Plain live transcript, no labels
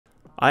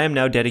I am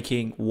now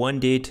dedicating 1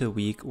 day to the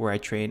week where I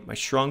train my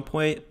strong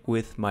point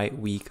with my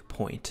weak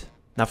point.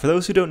 Now, for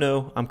those who don't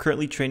know, I'm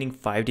currently training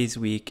 5 days a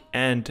week,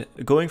 and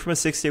going from a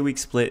 6-day week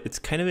split, it's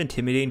kind of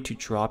intimidating to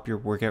drop your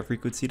workout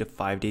frequency to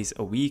 5 days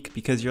a week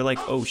because you're like,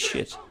 oh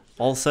shit,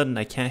 all of a sudden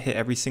I can't hit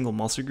every single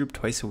muscle group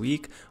twice a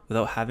week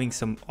without having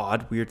some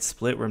odd weird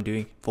split where I'm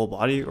doing full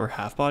body or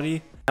half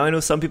body. Now, I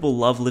know some people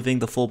love living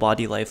the full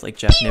body life like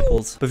Jeff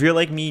Nipples, but if you're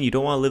like me and you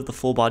don't want to live the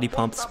full body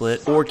pump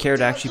split or care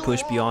to actually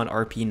push beyond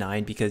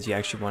RP9 because you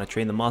actually want to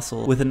train the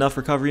muscle with enough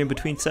recovery in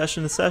between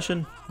session to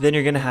session, then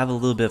you're going to have a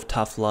little bit of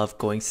tough love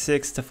going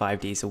 6 to 5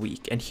 days a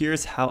week. And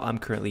here's how I'm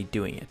currently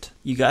doing it.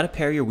 You got to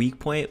pair your weak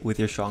point with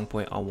your strong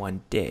point on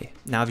 1 day.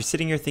 Now, if you're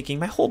sitting here thinking,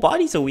 my whole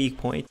body's a weak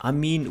point, I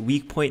mean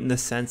weak point in the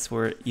sense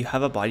where you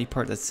have a body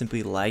part that's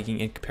simply lagging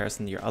in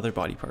comparison to your other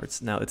body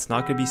parts. Now, it's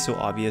not going to be so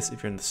obvious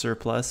if you're in the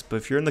surplus, but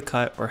if you're in the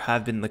cut or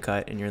have been in the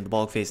cut and you're in the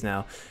bulk phase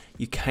now,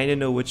 you kind of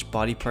know which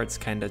body parts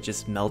kind of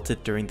just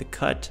melted during the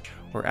cut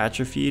or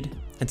atrophied.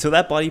 And so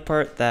that body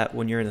part that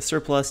when you're in the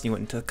surplus and you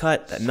went into the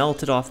cut that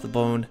melted off the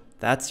bone,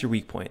 that's your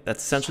weak point.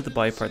 That's essentially the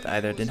body part that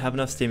either didn't have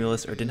enough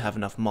stimulus or didn't have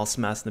enough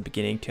muscle mass in the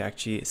beginning to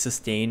actually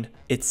sustain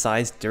its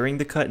size during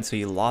the cut, and so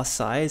you lost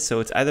size. So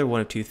it's either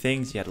one of two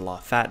things: you had a lot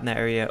of fat in that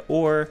area,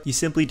 or you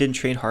simply didn't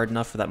train hard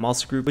enough for that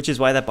muscle group, which is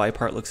why that body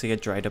part looks like a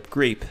dried up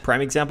grape.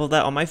 Prime example of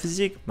that on my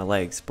physique, my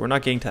legs, but we're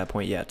not getting to that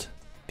point yet.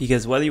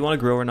 Because whether you want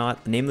to grow or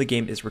not, the name of the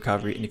game is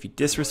recovery, and if you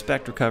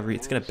disrespect recovery,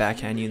 it's going to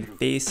backhand you in the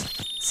face,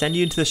 send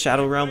you into the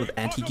shadow realm with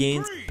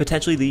anti-gains,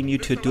 potentially leading you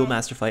to a dual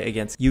master fight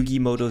against Yugi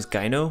Moto's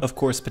Gyno, of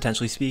course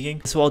potentially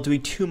speaking. So while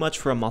doing too much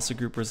for a muscle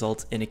group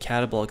results in a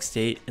catabolic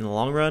state in the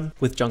long run,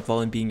 with junk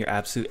volume being your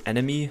absolute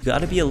enemy, you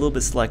gotta be a little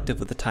bit selective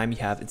with the time you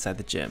have inside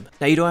the gym.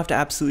 Now, you don't have to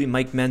absolutely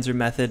Mike Menzer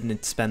method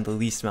and spend the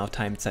least amount of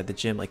time inside the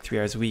gym, like 3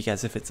 hours a week,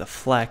 as if it's a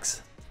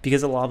flex,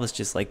 because a lot of us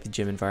just like the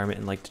gym environment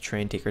and like to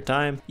train, take our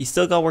time. You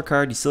still gotta work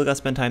hard, you still gotta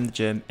spend time in the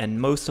gym,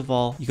 and most of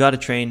all, you gotta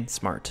train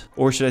smart.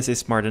 Or should I say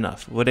smart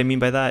enough? What I mean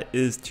by that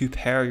is to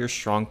pair your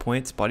strong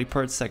points, body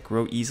parts that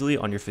grow easily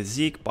on your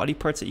physique, body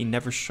parts that you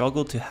never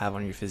struggle to have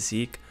on your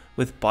physique,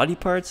 with body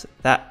parts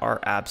that are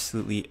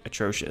absolutely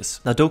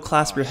atrocious. Now, don't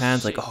clasp your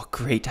hands like, oh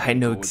great, I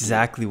know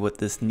exactly what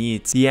this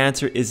needs. The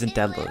answer isn't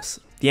deadlifts.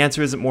 The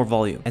answer isn't more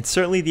volume. And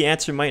certainly the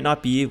answer might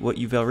not be what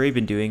you've already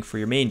been doing for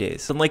your main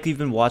days. Unlikely you've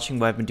been watching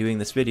what I've been doing in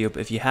this video,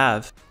 but if you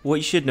have, what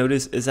you should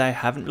notice is I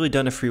haven't really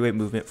done a free weight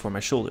movement for my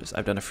shoulders.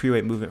 I've done a free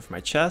weight movement for my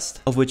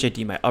chest, of which I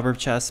deem my upper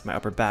chest, my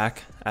upper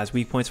back as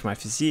weak points for my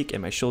physique,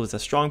 and my shoulders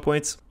as strong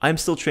points. I'm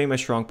still training my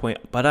strong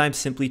point, but I'm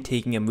simply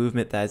taking a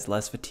movement that is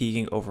less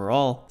fatiguing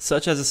overall,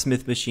 such as a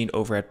Smith machine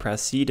overhead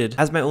press seated,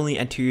 as my only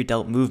anterior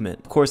delt movement.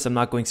 Of course, I'm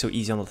not going so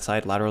easy on the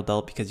side lateral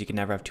delt because you can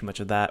never have too much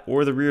of that,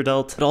 or the rear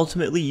delt, but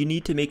ultimately you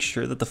need to make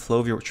sure that the flow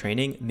of your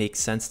training makes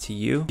sense to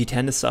you. If you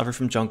tend to suffer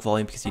from junk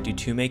volume because you do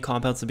too many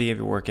compounds at the beginning of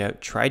your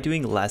workout, try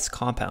doing less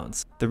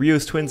compounds. The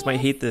Rios twins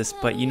might hate this,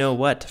 but you know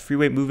what? Free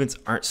weight movements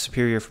aren't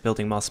superior for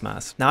building muscle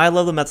mass. Now, I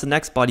love them as the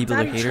next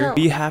bodybuilder hater, but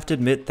you have to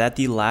admit that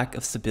the lack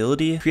of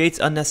stability creates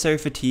unnecessary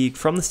fatigue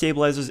from the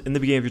stabilizers in the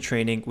beginning of your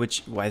training,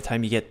 which by the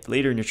time you get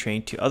later in your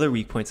training to other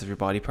weak points of your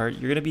body part,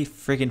 you're going to be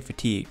friggin'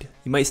 fatigued.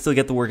 You might still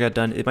get the workout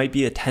done. It might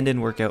be a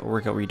tendon workout, or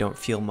workout where you don't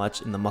feel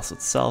much in the muscle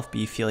itself,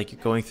 but you feel like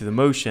you're going through the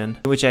motion,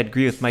 which I'd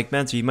agree with Mike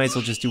Menzer. You might as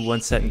well just do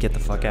 1 set and get the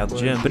fuck out of the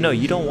gym. But no,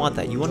 you don't want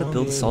that. You want to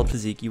build a solid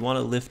physique. You want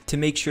to lift to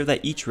make sure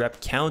that each rep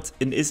counts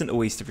and isn't a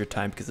waste of your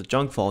time because of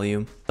junk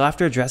volume. So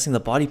after addressing the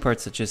body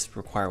parts that just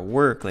require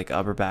work, like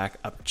upper back,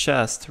 upper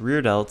chest,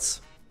 rear delts,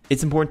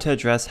 it's important to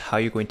address how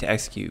you're going to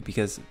execute,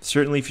 because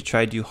certainly if you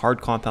try to do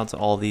hard compounds on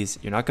all of these,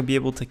 you're not going to be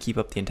able to keep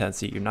up the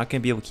intensity, you're not going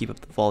to be able to keep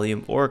up the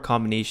volume, or a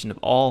combination of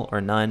all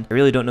or none. I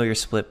really don't know your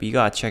split, but you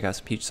gotta check out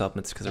some peach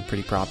supplements because they're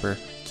pretty proper,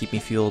 keep me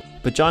fueled.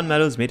 But John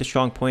Meadows made a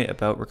strong point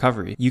about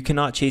recovery. You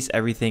cannot chase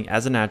everything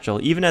as a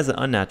natural, even as an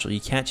unnatural. You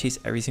can't chase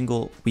every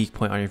single weak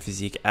point on your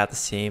physique at the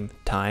same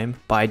time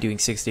by doing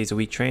 6 days a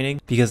week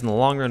training, because in the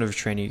long run of your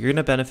training, you're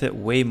gonna benefit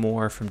way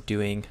more from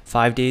doing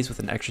 5 days with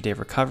an extra day of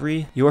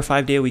recovery. Your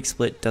 5 day a week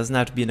split doesn't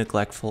have to be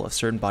neglectful of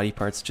certain body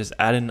parts. Just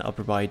add in an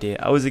upper body day.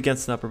 I was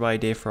against an upper body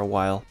day for a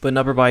while, but an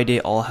upper body day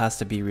all has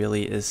to be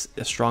really is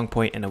a strong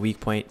point and a weak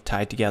point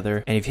tied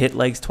together. And if you hit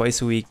legs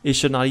twice a week, it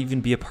should not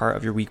even be a part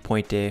of your weak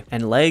point day.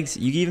 And legs,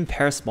 you can even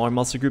pair smaller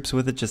muscle groups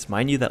with it. Just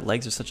mind you that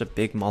legs are such a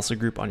big muscle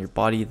group on your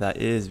body that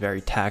is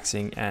very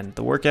taxing, and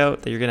the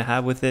workout that you're going to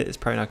have with it is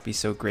probably not going to be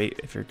so great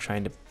if you're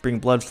trying to bring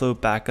blood flow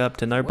back up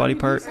to another body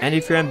part. And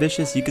if you're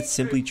ambitious, you could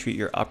simply treat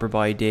your upper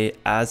body day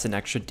as an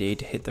extra day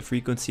to hit the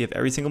frequency of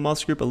every single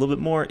muscle group a little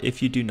bit more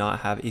if you do not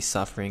have a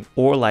suffering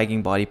or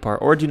lagging body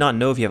part, or do not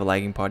know if you have a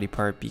lagging body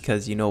part,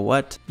 because you know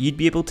what? You'd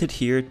be able to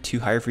adhere to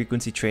higher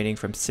frequency training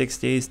from 6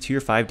 days to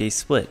your 5 day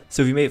split.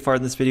 So if you made it far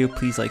in this video,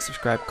 please like,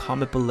 subscribe,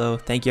 comment below.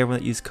 Thank you everyone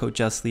that used code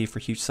JustLee for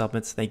huge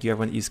supplements. Thank you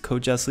everyone that used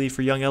code JustLee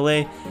for Young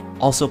LA.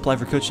 Also apply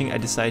for coaching. I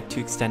decided to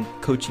extend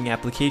coaching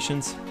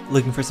applications,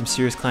 looking for some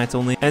serious clients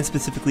only, and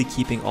specifically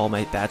keeping all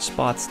my batch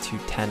spots to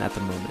 10 at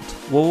the moment.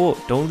 Whoa,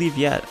 don't leave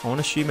yet. I want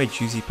to show you my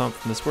juicy pump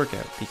from this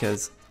workout,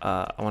 because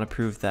I want to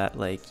prove that,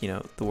 like, you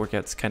know, the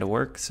workouts kind of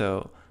work.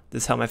 So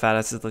This is how my fat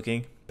ass is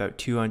looking, about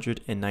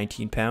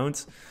 219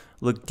 pounds.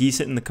 Look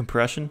decent in the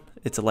compression.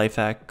 It's a life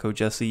hack. Code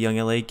Justly Young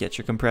LA. Get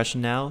your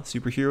compression now,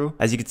 superhero.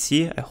 As you can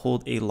see, I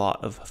hold a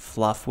lot of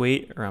fluff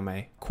weight around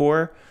my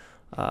core.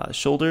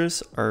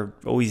 Shoulders are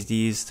always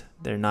D'd.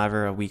 They're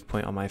never a weak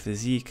point on my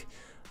physique.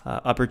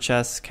 Upper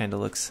chest kind of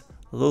looks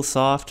a little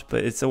soft,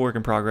 but it's a work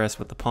in progress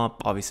with the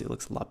pump. Obviously, it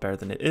looks a lot better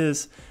than it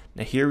is.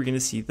 Now here we're going to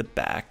see the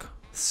back.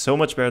 So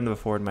much better than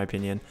before, in my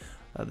opinion.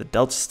 The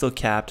delt's still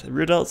capped. The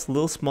rear delt's a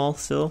little small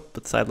still,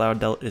 but the side loud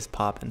delt is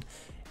popping.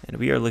 And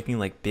we are looking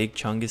like Big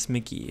Chungus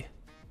McGee.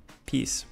 Peace.